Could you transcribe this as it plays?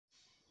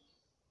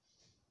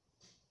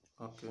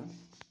Okay,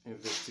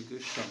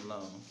 investigation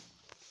now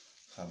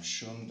have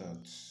shown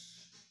that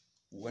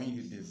when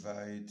you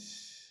divide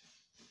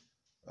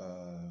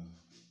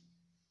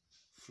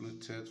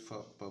fluted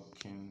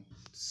pumpkin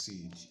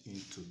seed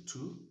into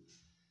two,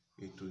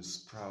 it will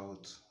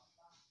sprout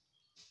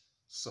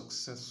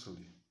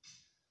successfully.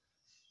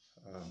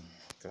 You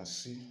can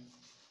see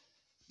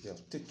they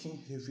have taken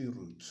heavy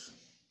roots.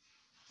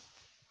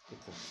 Look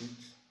at it.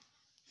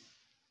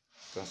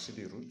 You can see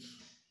the roots.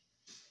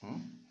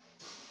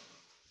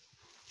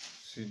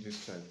 See this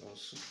side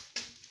also.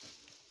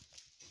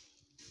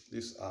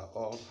 These are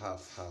all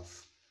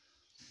half,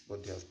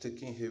 but they have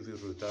taken heavy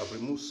root. I've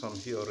removed some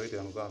here already.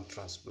 I'm going to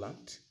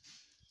transplant.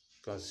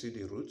 You can see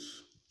the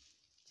roots.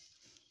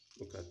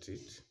 Look at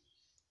it.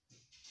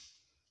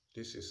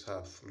 This is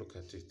half. Look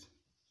at it.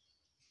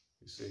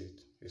 You see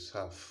it? It's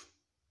half.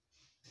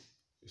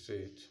 You see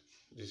it?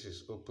 This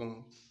is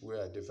open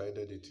where I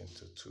divided it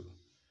into two.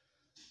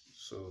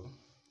 So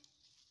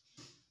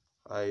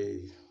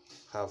I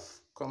have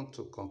come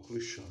to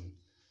conclusion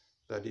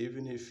that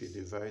even if you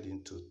divide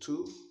into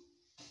two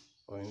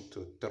or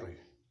into three,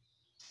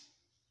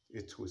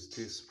 it will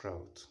still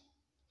sprout.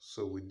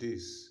 So with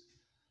this,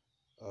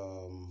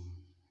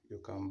 you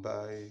can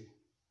buy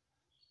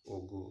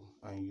ugu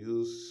and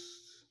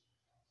use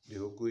the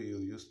ugu you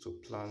used to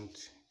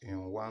plant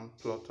in one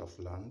plot of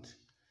land.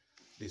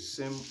 The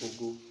same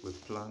ugu will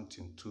plant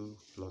in two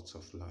plots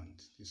of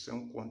land, the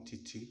same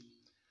quantity,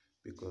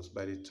 because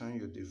by the time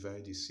you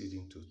divide the seed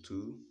into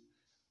two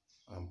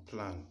and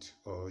plant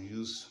or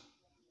use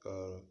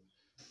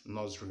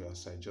nursery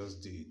as I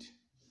just did,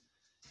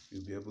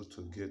 you'll be able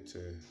to get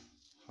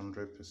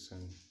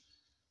 100%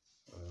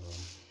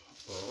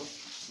 or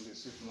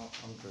let's if not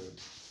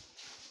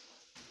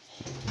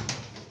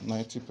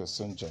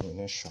 90%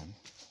 germination.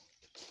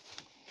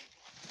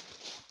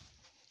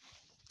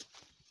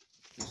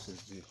 This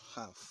is the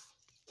half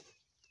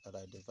that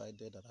I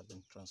divided that have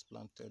been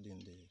transplanted in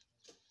the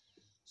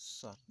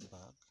sack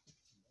bag.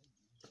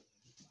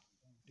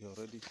 They're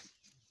already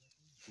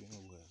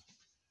doing well.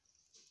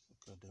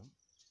 Look at them.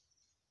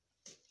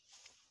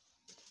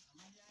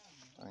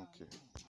 Thank you.